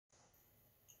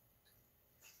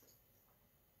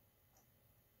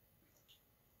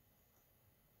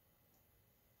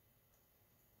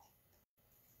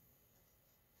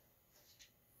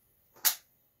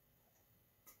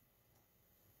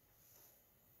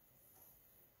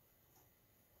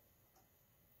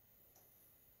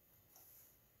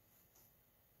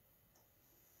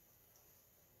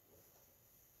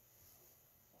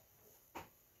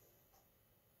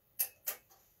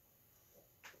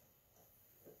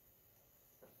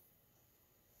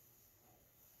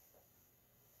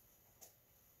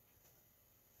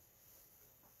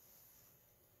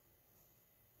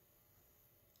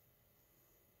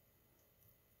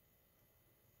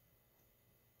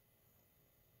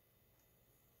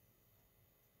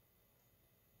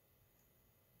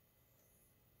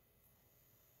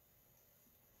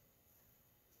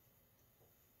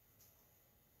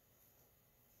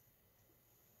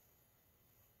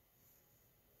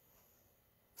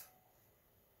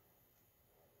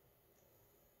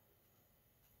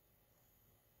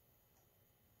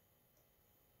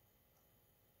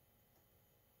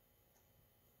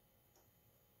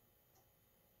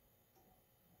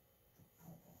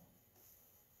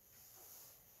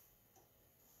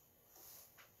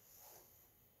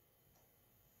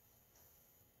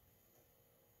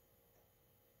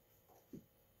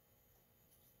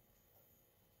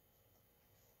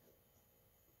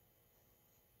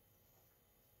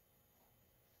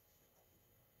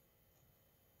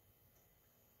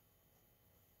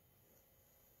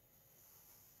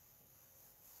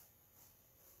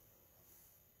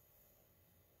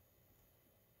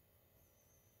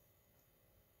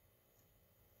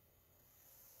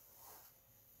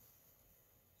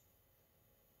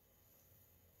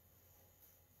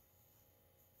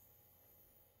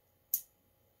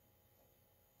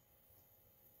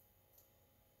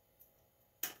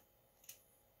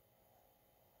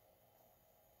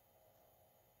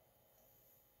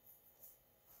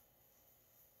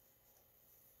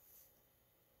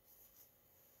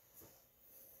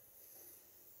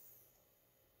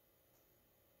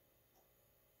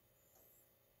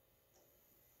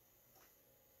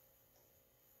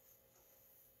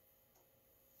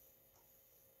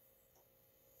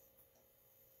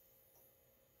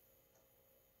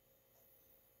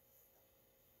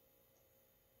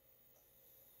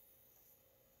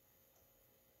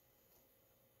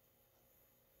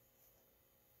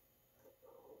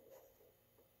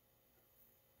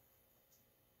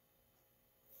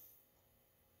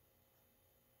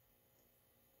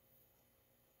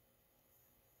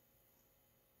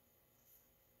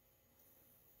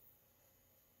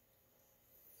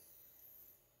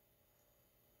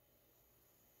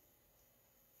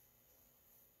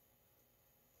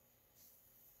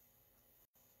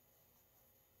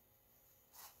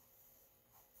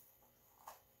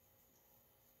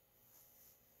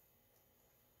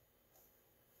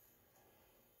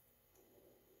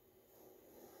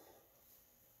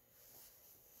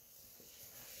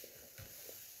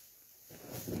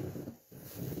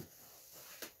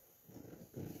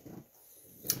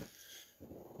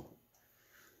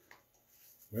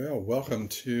Well, welcome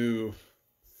to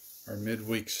our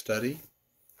midweek study.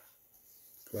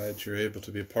 Glad you're able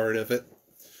to be a part of it.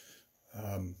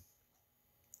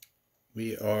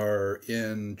 We are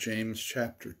in James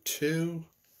chapter 2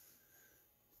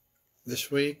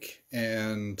 this week,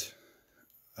 and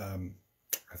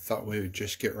I thought we would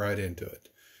just get right into it.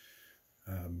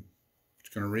 I'm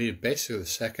going to read basically the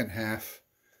second half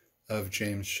of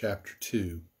James chapter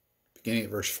 2, beginning at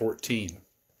verse 14.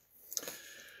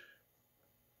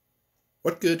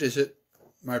 What good is it,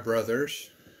 my brothers,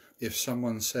 if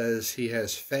someone says he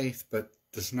has faith but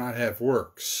does not have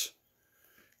works?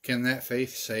 Can that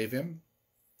faith save him?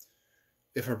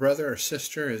 If a brother or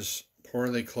sister is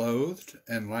poorly clothed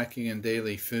and lacking in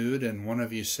daily food, and one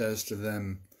of you says to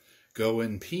them, "Go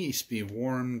in peace, be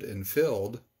warmed and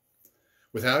filled,"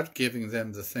 without giving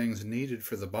them the things needed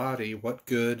for the body, what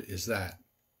good is that?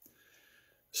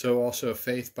 So also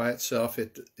faith by itself,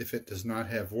 if it does not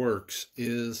have works,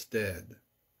 is dead.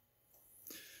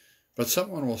 But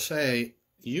someone will say,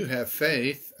 "You have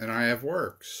faith, and I have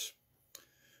works.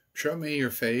 Show me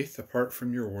your faith apart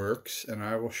from your works, and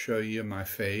I will show you my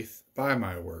faith by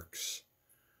my works.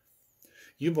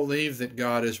 You believe that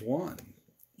God is one.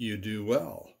 You do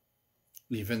well.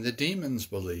 Even the demons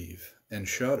believe and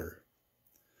shudder.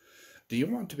 Do you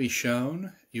want to be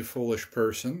shown, you foolish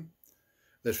person,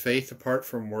 that faith apart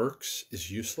from works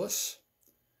is useless?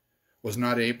 Was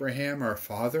not Abraham our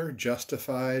father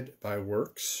justified by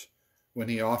works when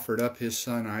he offered up his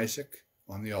son Isaac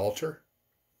on the altar?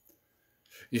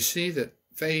 You see that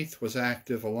faith was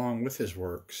active along with his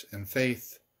works, and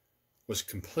faith was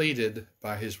completed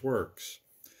by his works.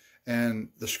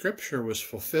 And the scripture was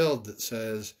fulfilled that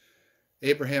says,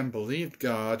 Abraham believed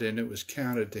God, and it was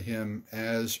counted to him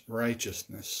as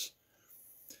righteousness.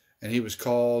 And he was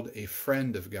called a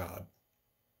friend of God.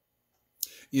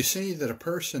 You see that a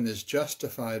person is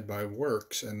justified by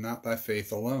works and not by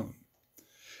faith alone.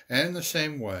 And in the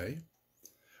same way,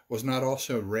 was not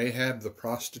also Rahab the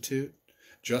prostitute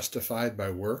justified by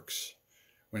works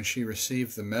when she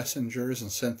received the messengers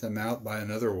and sent them out by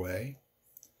another way?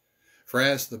 For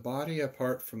as the body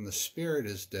apart from the spirit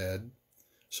is dead,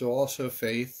 so also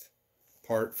faith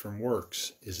apart from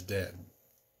works is dead.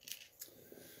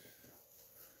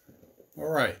 All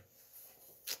right,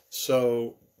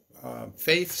 so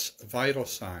faith's vital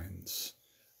signs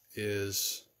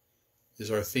is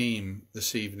our theme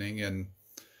this evening. And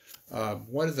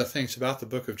one of the things about the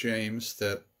book of James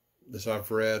that, as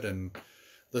I've read and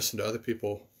listened to other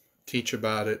people teach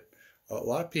about it, a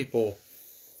lot of people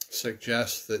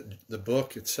suggest that the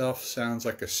book itself sounds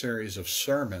like a series of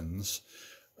sermons.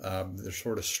 They're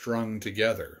sort of strung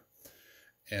together,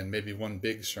 and maybe one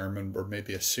big sermon or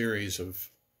maybe a series of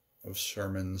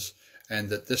sermons, and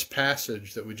that this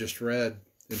passage that we just read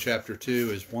in chapter 2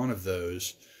 is one of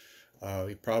those.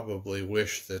 We probably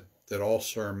wish that all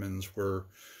sermons were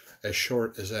as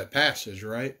short as that passage,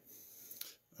 right?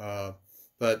 But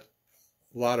a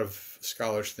lot of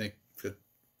scholars think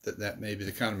that may be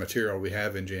the kind of material we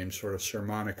have in James, sort of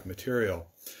sermonic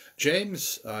material.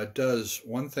 James does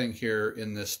one thing here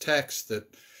in this text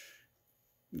that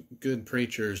good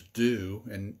preachers do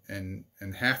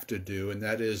and have to do, and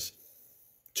that is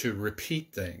to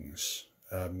repeat things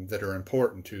that are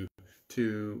important, to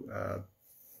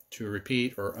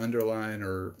repeat or underline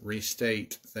or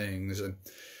restate things. And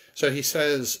so he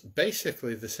says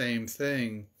basically the same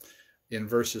thing in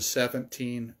verses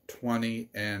 17, 20,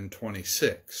 and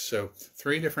 26. So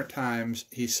 3 different times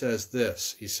he says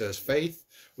this. He says faith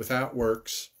without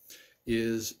works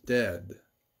is dead.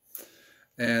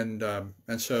 And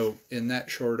so in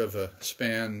that short of a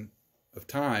span of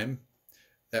time,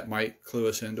 that might clue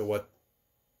us into what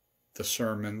the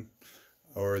sermon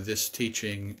or this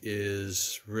teaching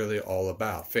is really all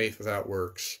about. Faith without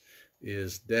works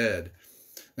is dead.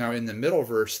 Now in the middle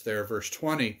verse there, verse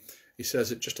 20, he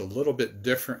says it just a little bit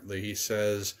differently. He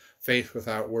says faith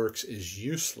without works is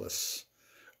useless,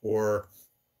 or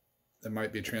that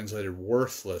might be translated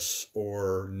worthless,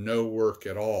 or no work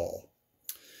at all.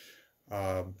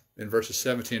 In verses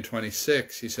 17 and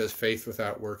 26, he says faith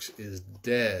without works is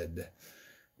dead.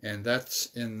 And that's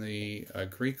in the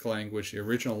Greek language, the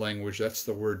original language, that's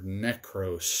the word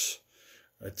nekros.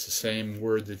 It's the same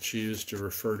word that's used to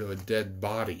refer to a dead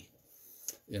body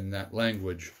in that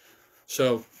language.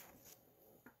 So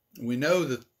we know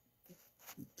that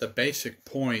the basic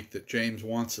point that James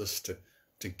wants us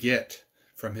to get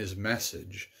from his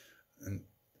message, and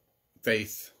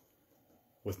faith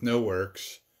with no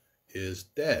works is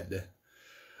dead.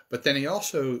 But then he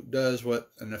also does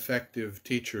what an effective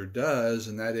teacher does,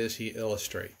 and that is he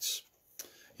illustrates.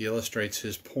 He illustrates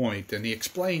his point, and he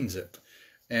explains it,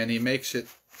 and he makes it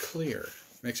clear.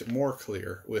 makes it more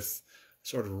clear with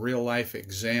sort of real life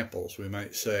examples, we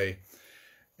might say.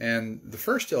 And the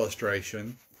first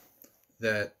illustration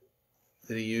that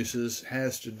he uses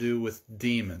has to do with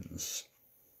demons.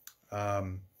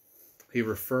 He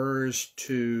refers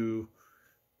to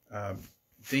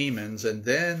demons, and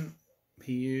then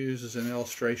he uses an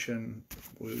illustration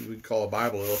we'd call a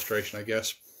Bible illustration, I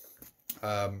guess.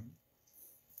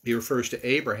 He refers to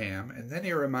Abraham, and then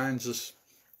he reminds us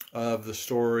of the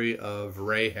story of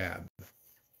Rahab.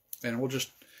 And we'll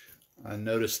just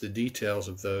notice the details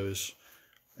of those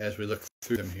as we look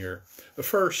through them here. But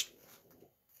first,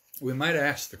 we might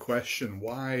ask the question,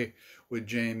 why would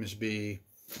James be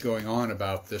going on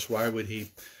about this? Why would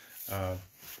he,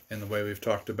 in the way we've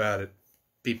talked about it,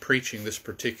 be preaching this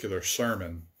particular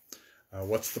sermon?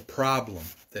 What's the problem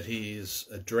that he's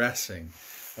addressing?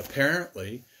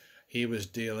 Apparently, he was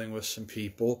dealing with some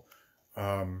people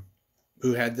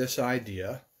who had this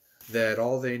idea that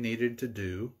all they needed to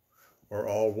do, or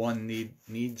all one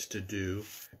needs to do,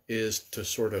 is to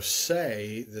sort of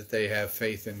say that they have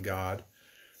faith in God,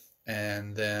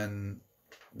 and then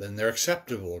they're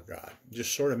acceptable to God.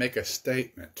 Just sort of make a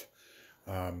statement.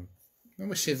 And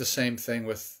we see the same thing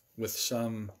with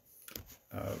some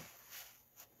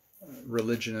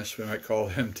religionists, we might call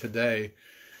them today.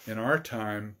 In our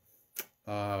time,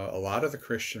 a lot of the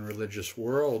Christian religious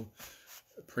world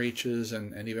preaches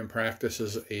and even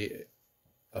practices a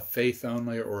faith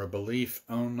only or a belief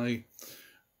only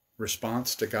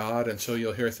response to God. And so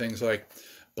you'll hear things like,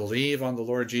 believe on the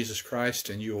Lord Jesus Christ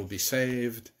and you will be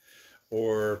saved,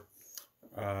 or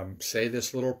say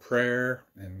this little prayer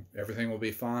and everything will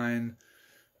be fine.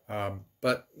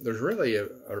 But there's really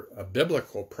a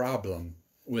biblical problem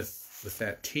with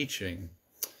that teaching,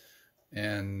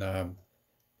 and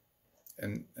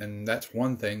that's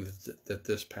one thing that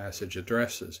this passage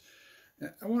addresses.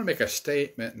 I want to make a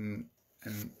statement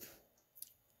and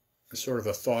sort of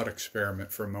a thought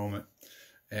experiment for a moment,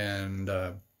 and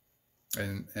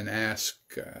ask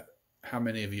how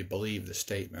many of you believe the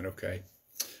statement. Okay,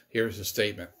 here's the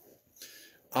statement: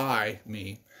 I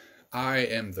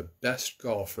am the best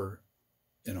golfer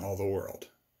in all the world.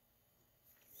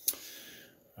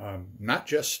 Not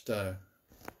just in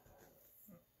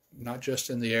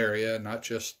the area, not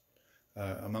just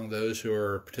among those who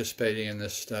are participating in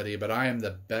this study, but I am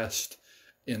the best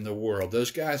in the world.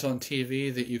 Those guys on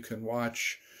TV that you can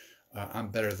watch, I'm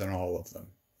better than all of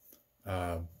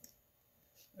them.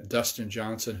 Dustin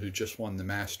Johnson, who just won the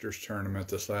Masters tournament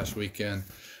this last weekend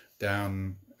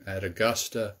down at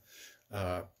Augusta,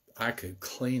 I could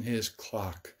clean his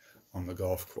clock on the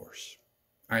golf course.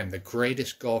 I am the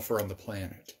greatest golfer on the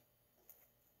planet.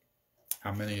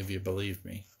 How many of you believe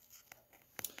me?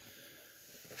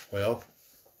 Well,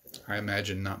 I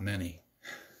imagine not many.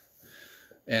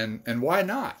 And why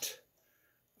not?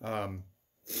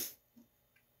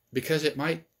 Because it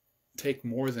might take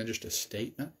more than just a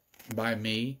statement by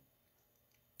me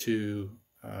to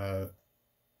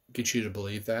get you to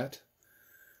believe that.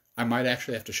 I might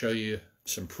actually have to show you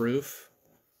some proof.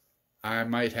 I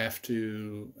might have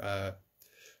to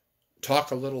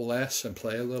talk a little less and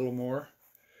play a little more.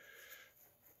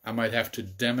 I might have to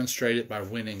demonstrate it by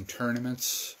winning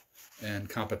tournaments and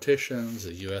competitions,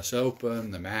 the U.S. Open,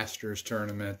 the Masters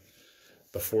tournament,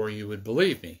 before you would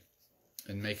believe me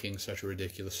in making such a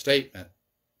ridiculous statement.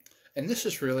 And this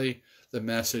is really the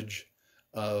message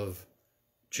of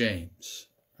James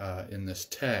in this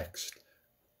text.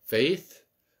 Faith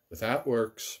without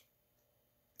works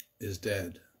is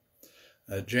dead.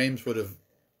 James would have,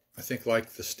 I think,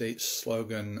 liked the state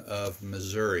slogan of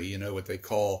Missouri. You know what they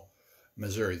call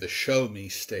Missouri, the show me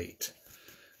state.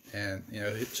 And, you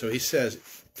know, so he says,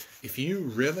 if you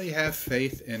really have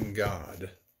faith in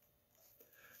God,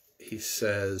 he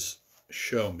says,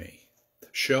 show me.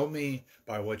 Show me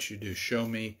by what you do. Show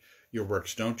me your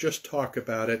works. Don't just talk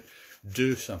about it.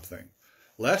 Do something.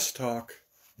 Less talk,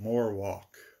 more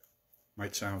walk.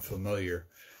 Might sound familiar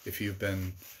if you've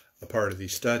been a part of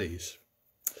these studies.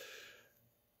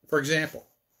 For example,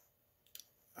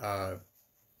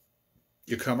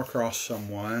 you come across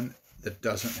someone that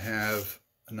doesn't have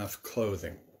enough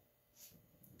clothing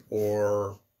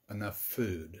or enough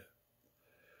food,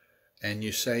 and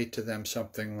you say to them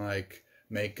something like,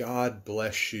 "May God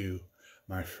bless you,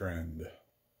 my friend."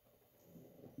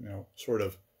 You know, sort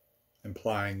of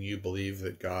implying you believe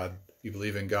in God,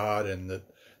 and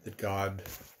that God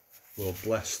will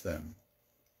bless them.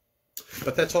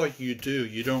 But that's all you do.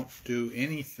 You don't do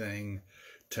anything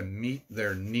to meet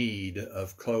their need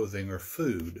of clothing or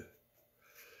food.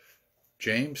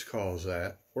 James calls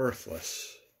that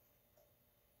worthless.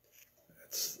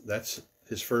 That's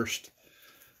his first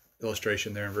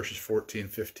illustration there in verses 14,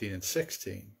 15, and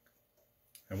 16.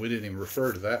 And we didn't even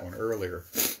refer to that one earlier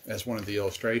as one of the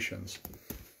illustrations.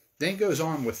 Then he goes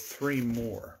on with three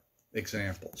more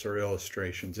examples or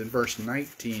illustrations. In verse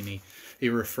 19, he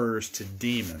refers to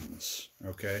demons.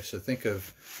 Okay, so think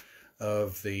of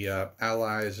the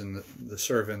allies and the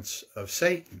servants of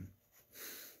Satan.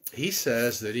 He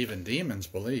says that even demons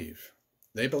believe.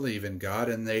 They believe in God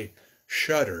and they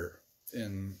shudder.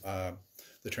 In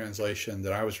the translation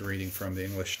that I was reading from, the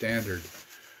English Standard,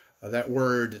 that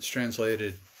word that's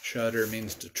translated shudder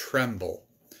means to tremble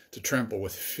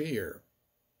with fear.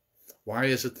 Why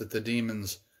is it that the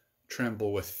demons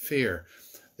tremble with fear?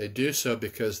 They do so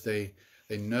because they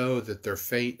know that their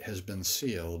fate has been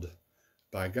sealed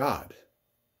by God.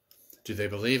 Do they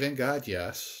believe in God?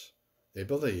 Yes, they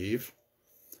believe.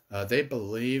 They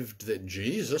believed that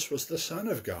Jesus was the Son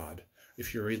of God,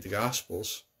 if you read the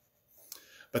Gospels.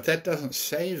 But that doesn't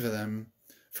save them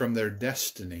from their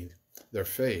destiny, their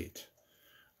fate.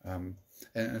 And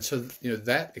so,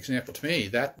 that example, to me,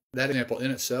 that example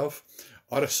in itself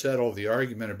ought to settle the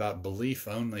argument about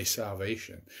belief-only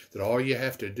salvation, that all you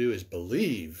have to do is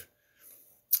believe,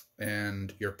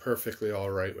 and you're perfectly all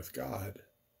right with God.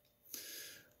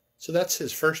 So that's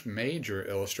his first major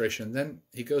illustration. Then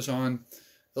he goes on,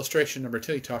 illustration number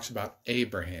 2, he talks about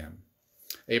Abraham.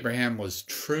 Abraham was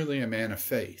truly a man of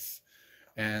faith.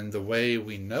 And the way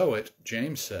we know it,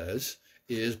 James says,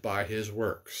 is by his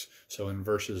works. So in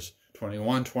verses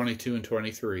 21, 22, and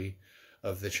 23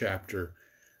 of the chapter,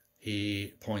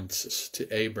 he points us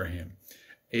to Abraham.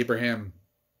 Abraham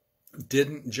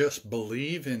didn't just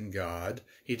believe in God.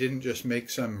 He didn't just make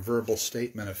some verbal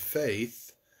statement of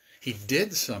faith. He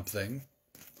did something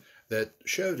that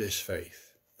showed his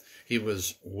faith. He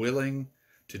was willing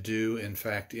to do, in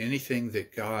fact, anything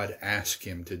that God asked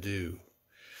him to do,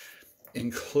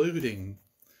 including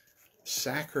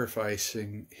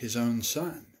sacrificing his own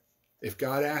son. If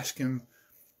God asked him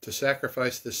to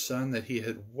sacrifice the son that he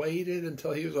had waited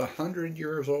until he was 100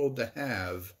 years old to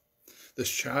have, this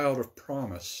child of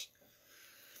promise,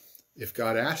 if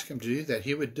God asked him to do that,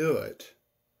 he would do it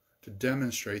to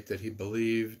demonstrate that he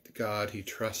believed God, he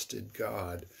trusted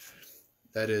God.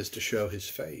 That is, to show his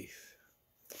faith.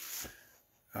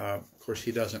 Of course,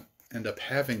 he doesn't end up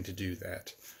having to do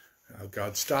that.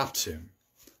 God stops him,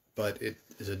 but it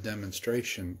is a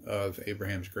demonstration of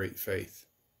Abraham's great faith.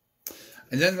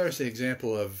 And then there's the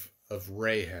example of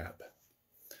Rahab,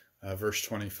 verse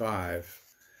 25.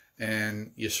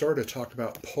 And you sort of talked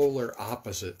about polar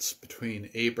opposites between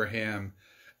Abraham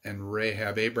and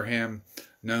Rahab. Abraham,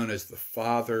 known as the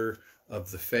father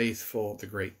of the faithful, the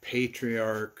great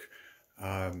patriarch.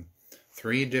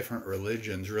 3 different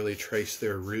religions really trace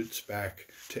their roots back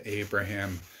to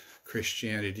Abraham: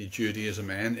 Christianity, Judaism,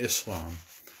 and Islam.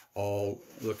 All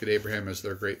look at Abraham as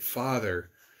their great father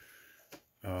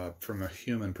from a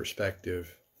human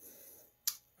perspective.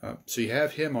 So you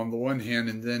have him on the one hand,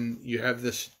 and then you have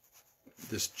this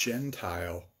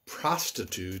Gentile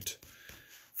prostitute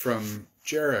from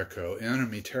Jericho,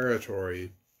 enemy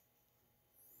territory,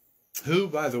 who,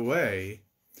 by the way,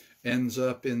 ends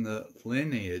up in the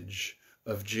lineage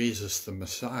of Jesus the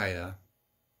Messiah.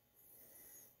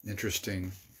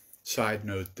 Interesting side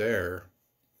note there.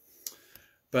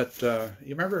 But you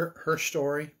remember her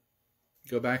story?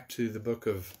 Go back to the book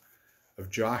of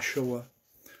Joshua.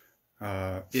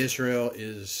 Israel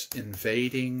is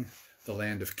invading the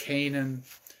land of Canaan.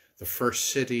 The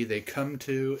first city they come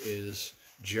to is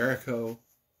Jericho.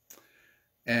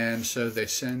 And so they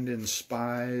send in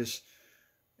spies,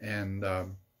 and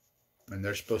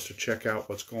they're supposed to check out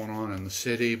what's going on in the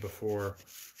city before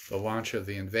the launch of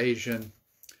the invasion.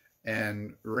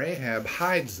 And Rahab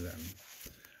hides them.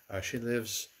 She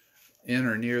lives in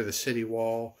or near the city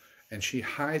wall, and she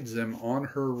hides them on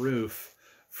her roof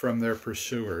from their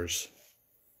pursuers.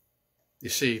 You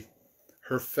see,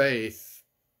 her faith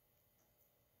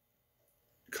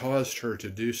caused her to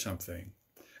do something.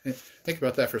 And think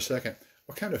about that for a second.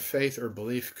 What kind of faith or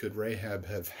belief could Rahab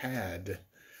have had?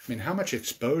 I mean, how much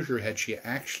exposure had she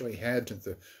actually had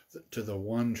to the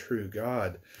one true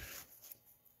God?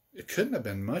 It couldn't have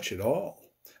been much at all.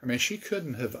 I mean, she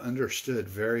couldn't have understood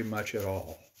very much at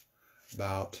all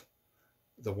about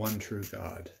the one true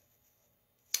God.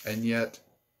 And yet,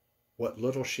 what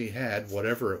little she had,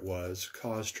 whatever it was,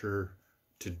 caused her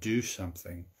to do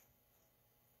something.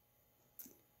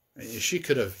 She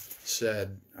could have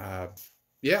said,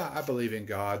 yeah, I believe in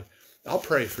God. I'll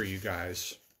pray for you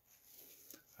guys.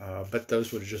 But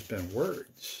those would have just been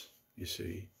words, you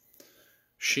see.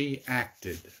 She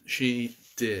acted. She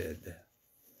did.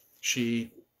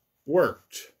 She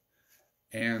worked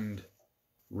and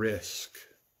risked.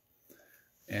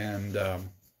 and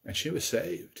she was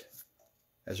saved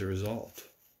as a result.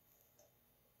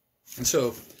 And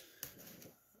so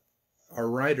our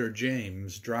writer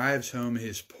James drives home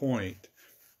his point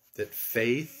that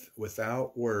faith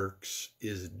without works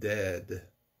is dead.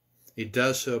 He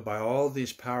does so by all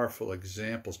these powerful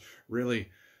examples, really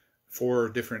 4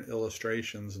 different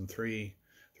illustrations and three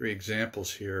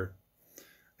examples here.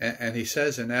 And he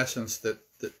says in essence that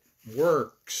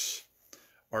works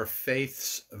are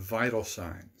faith's vital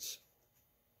signs.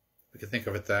 We can think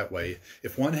of it that way.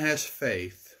 If one has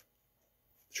faith,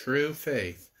 true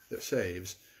faith that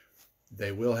saves,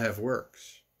 they will have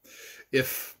works.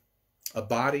 If a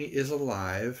body is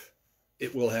alive,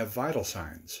 it will have vital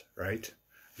signs, right?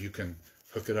 You can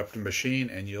hook it up to a machine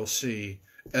and you'll see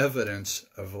evidence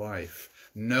of life.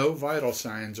 No vital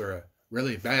signs are a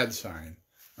really bad sign,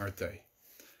 aren't they?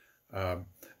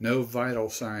 No vital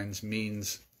signs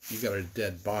means you got a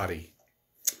dead body.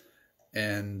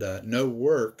 And no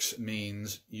works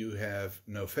means you have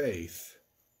no faith.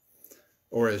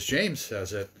 Or as James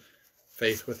says it,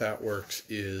 faith without works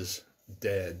is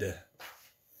dead.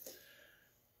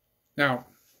 Now,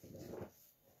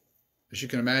 as you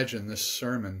can imagine, this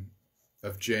sermon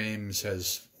of James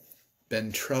has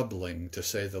been troubling, to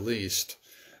say the least,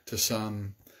 to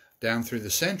some down through the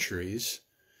centuries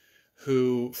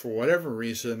who, for whatever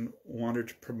reason, wanted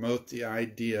to promote the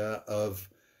idea of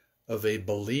a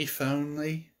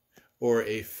belief-only or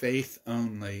a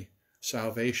faith-only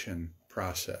salvation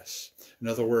process. In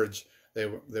other words, they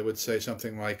would say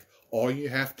something like, all you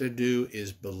have to do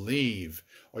is believe.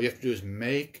 All you have to do is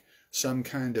make some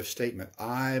kind of statement.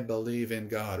 I believe in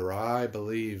God, or I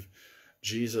believe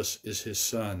Jesus is his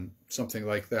son, something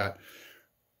like that.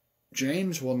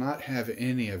 James will not have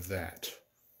any of that.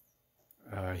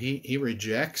 He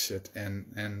rejects it,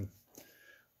 and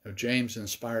James,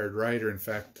 inspired writer, in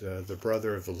fact, the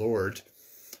brother of the Lord,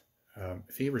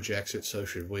 if he rejects it, so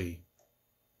should we.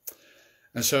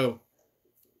 And so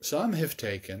some have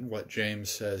taken what James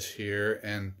says here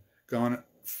and gone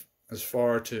as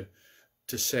far to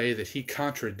say that he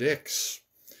contradicts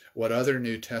what other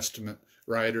New Testament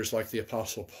writers like the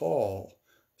Apostle Paul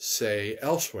say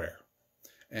elsewhere.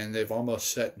 And they've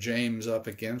almost set James up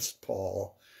against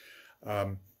Paul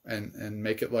and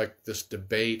make it like this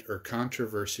debate or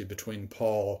controversy between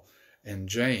Paul and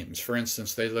James. For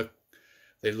instance, they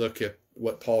look at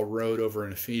what Paul wrote over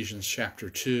in Ephesians chapter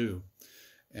 2,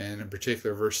 and in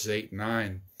particular verses 8 and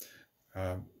 9.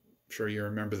 I'm sure you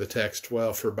remember the text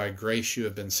well. For by grace you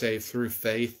have been saved through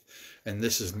faith, and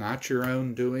this is not your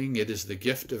own doing. It is the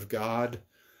gift of God,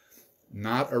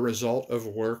 not a result of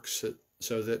works,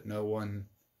 so that no one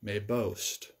may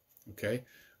boast. Okay?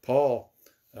 Paul,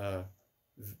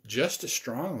 just as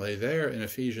strongly there in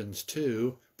Ephesians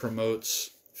 2,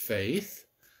 promotes faith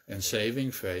and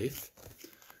saving faith,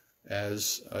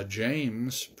 as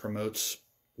James promotes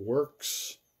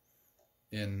works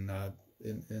in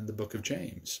the book of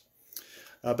James.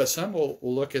 But some will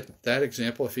look at that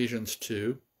example, Ephesians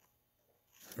 2,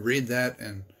 read that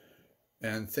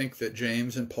and think that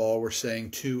James and Paul were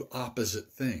saying two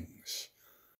opposite things,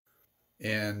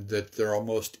 and that they're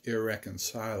almost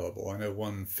irreconcilable. I know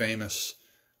one famous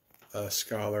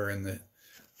scholar in the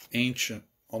ancient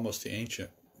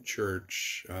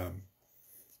church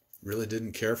really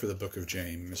didn't care for the book of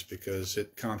James because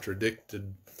it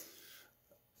contradicted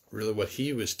really what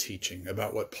he was teaching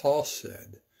about what Paul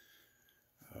said.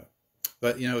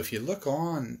 But, you know, if you look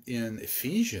on in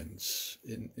Ephesians,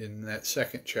 in that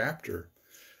second chapter,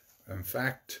 in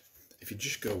fact, if you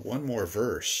just go one more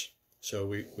verse, so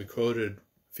we quoted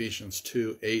Ephesians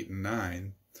 2, 8 and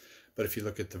 9, but if you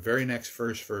look at the very next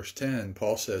verse, verse 10,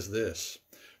 Paul says this,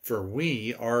 for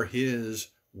we are his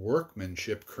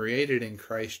workmanship created in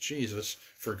Christ Jesus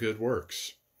for good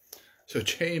works. So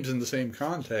James, in the same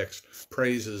context,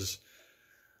 praises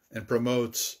and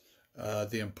promotes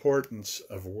the importance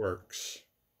of works.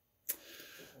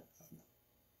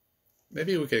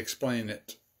 Maybe we could explain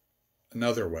it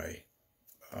another way.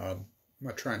 I'm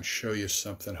going to try and show you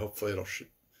something. Hopefully it'll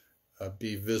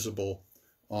be visible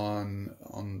on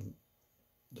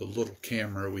the little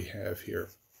camera we have here.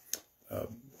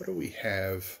 What do we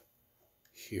have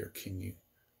here? Can you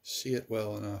see it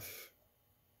well enough?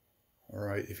 All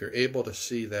right, if you're able to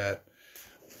see that,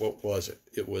 what was it?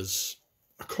 It was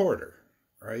a quarter,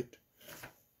 right?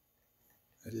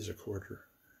 That is a quarter,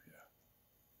 yeah.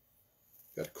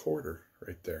 Got a quarter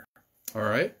right there. All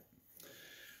right.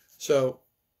 So,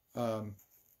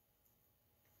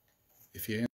 if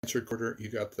you answered quarter, you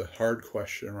got the hard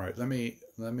question right. Let me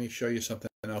show you something,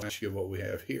 and I'll ask you what we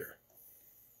have here.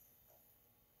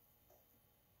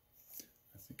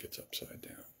 I think it's upside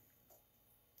down.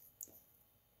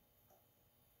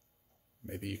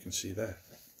 Maybe you can see that.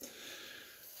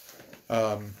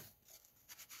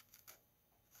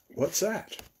 What's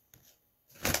that?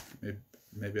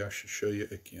 Maybe I should show you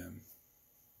again.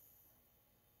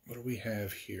 What do we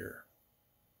have here?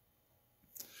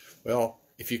 Well,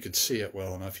 if you could see it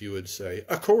well enough, you would say,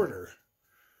 a quarter.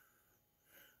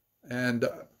 And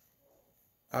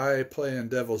I, playing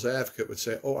devil's advocate, would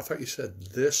say, oh, I thought you said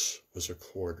this was a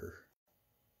quarter.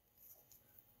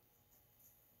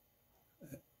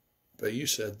 But you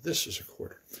said this is a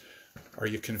quarter. Are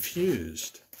you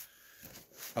confused?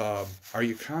 Are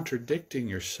you contradicting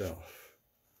yourself?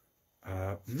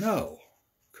 No,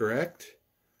 correct?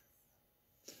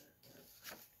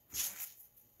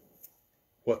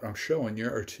 What I'm showing you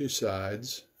are two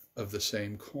sides of the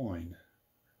same coin,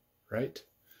 right?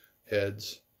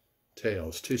 Heads,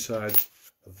 tails, two sides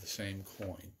of the same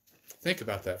coin. Think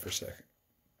about that for a second.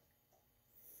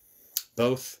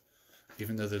 Both,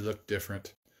 even though they look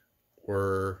different,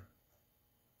 were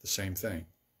the same thing.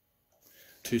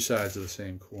 Two sides of the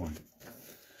same coin.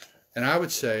 And I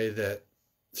would say that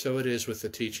so it is with the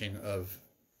teaching of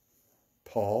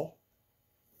Paul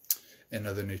and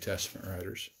other New Testament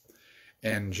writers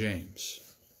and James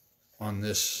on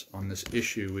this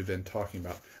issue we've been talking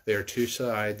about. They are two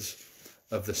sides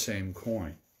of the same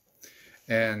coin.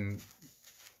 And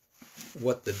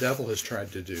what the devil has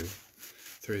tried to do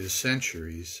through the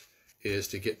centuries is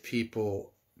to get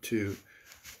people to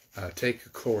take a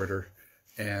quarter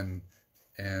and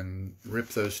rip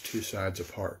those two sides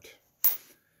apart.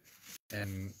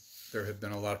 And there have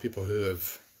been a lot of people who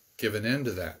have given in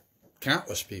to that.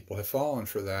 Countless people have fallen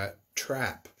for that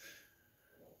trap,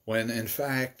 when in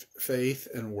fact faith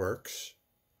and works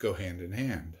go hand in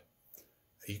hand.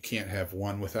 You can't have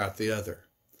one without the other.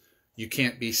 You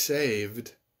can't be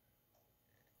saved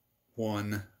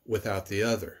one without the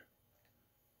other,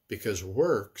 because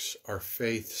works are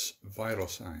faith's vital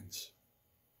signs.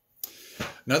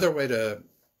 Another way to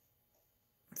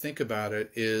think about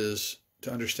it is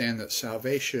to understand that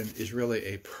salvation is really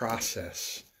a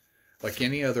process, like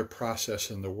any other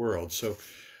process in the world. So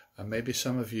maybe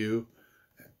some of you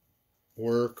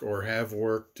work or have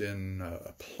worked in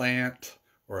a plant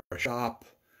or a shop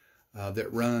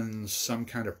that runs some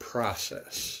kind of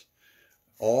process.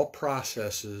 All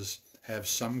processes have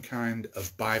some kind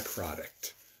of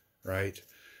byproduct, right?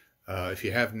 If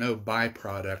you have no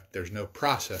byproduct, there's no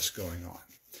process going on.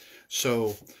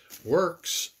 So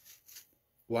works,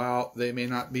 while they may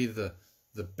not be the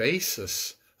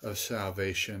basis of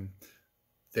salvation,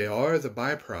 they are the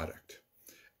byproduct.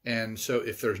 And so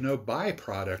if there's no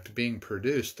byproduct being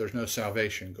produced, there's no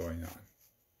salvation going on.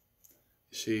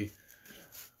 You see,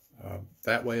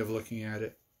 that way of looking at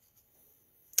it?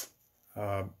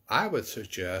 I would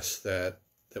suggest that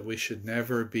we should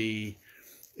never be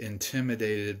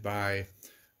intimidated by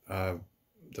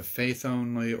the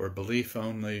faith-only or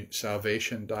belief-only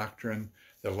salvation doctrine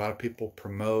that a lot of people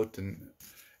promote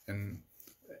and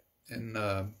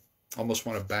almost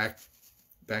want to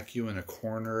back you in a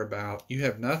corner about. You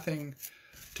have nothing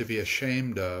to be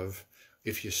ashamed of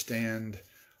if you stand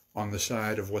on the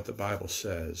side of what the Bible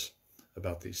says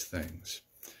about these things.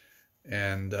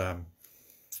 And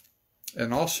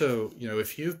also, you know,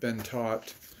 if you've been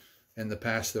taught in the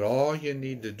past that all you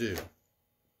need to do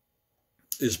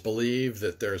is believe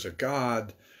that there's a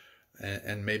God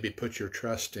and maybe put your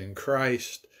trust in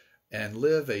Christ and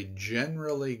live a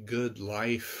generally good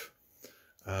life,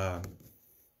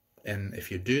 and if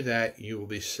you do that, you will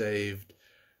be saved.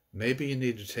 Maybe you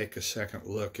need to take a second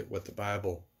look at what the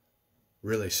Bible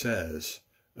really says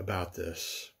about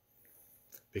this,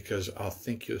 because I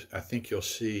think you'll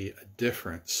see a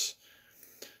difference.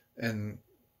 And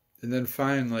then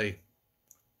finally,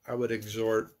 I would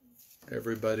exhort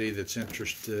everybody that's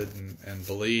interested and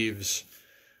believes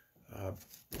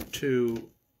to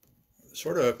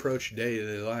sort of approach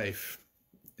daily life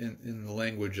in the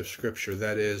language of Scripture.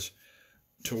 That is,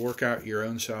 to work out your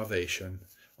own salvation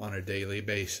on a daily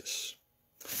basis.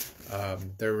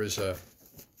 There was a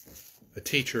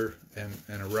teacher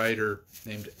and a writer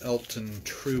named Elton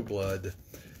Trueblood,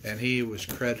 and he was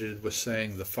credited with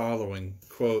saying the following,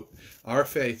 quote, "Our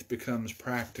faith becomes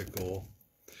practical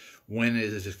when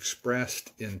it is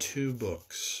expressed in two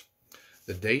books,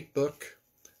 the date book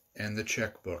and the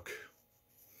checkbook."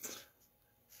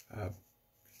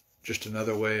 Just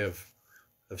another way of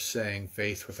saying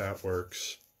faith without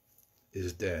works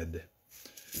is dead.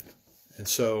 And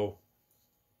so,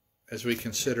 as we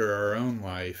consider our own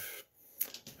life,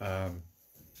 I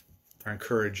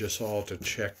encourage us all to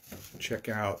check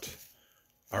out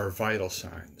our vital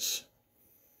signs.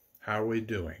 How are we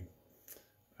doing?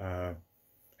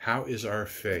 How is our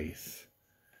faith?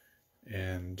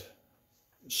 And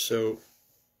so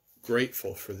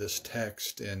grateful for this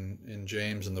text in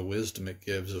James and the wisdom it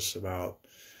gives us about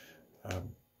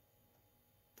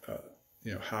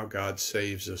how God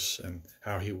saves us and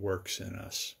how he works in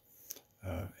us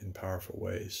in powerful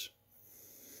ways.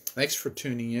 Thanks for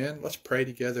tuning in. Let's pray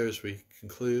together as we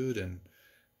conclude, and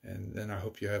then I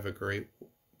hope you have a great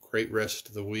rest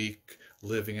of the week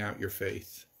living out your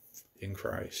faith in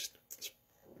Christ.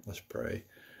 Let's pray.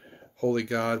 Holy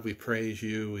God, we praise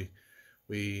you.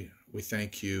 We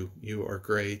thank you. You are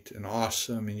great and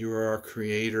awesome, and you are our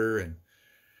Creator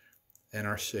and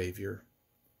our Savior.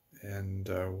 And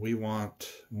we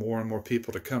want more and more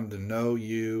people to come to know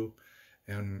you,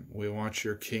 and we want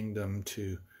your kingdom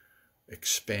to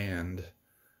expand.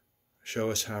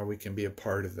 Show us how we can be a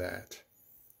part of that.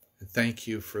 And thank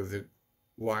you for the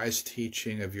wise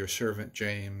teaching of your servant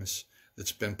James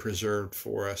that's been preserved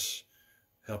for us.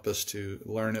 Help us to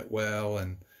learn it well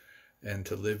and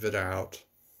to live it out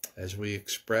as we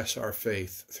express our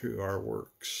faith through our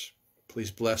works.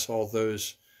 Please bless all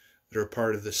those that are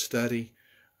part of this study.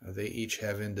 They each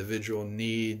have individual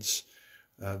needs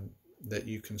that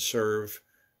you can serve,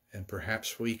 and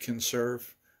perhaps we can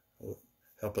serve.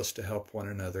 Help us to help one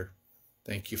another.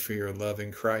 Thank you for your love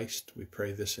in Christ. We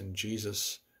pray this in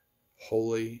Jesus'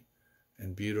 holy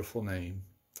and beautiful name.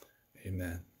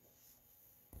 Amen.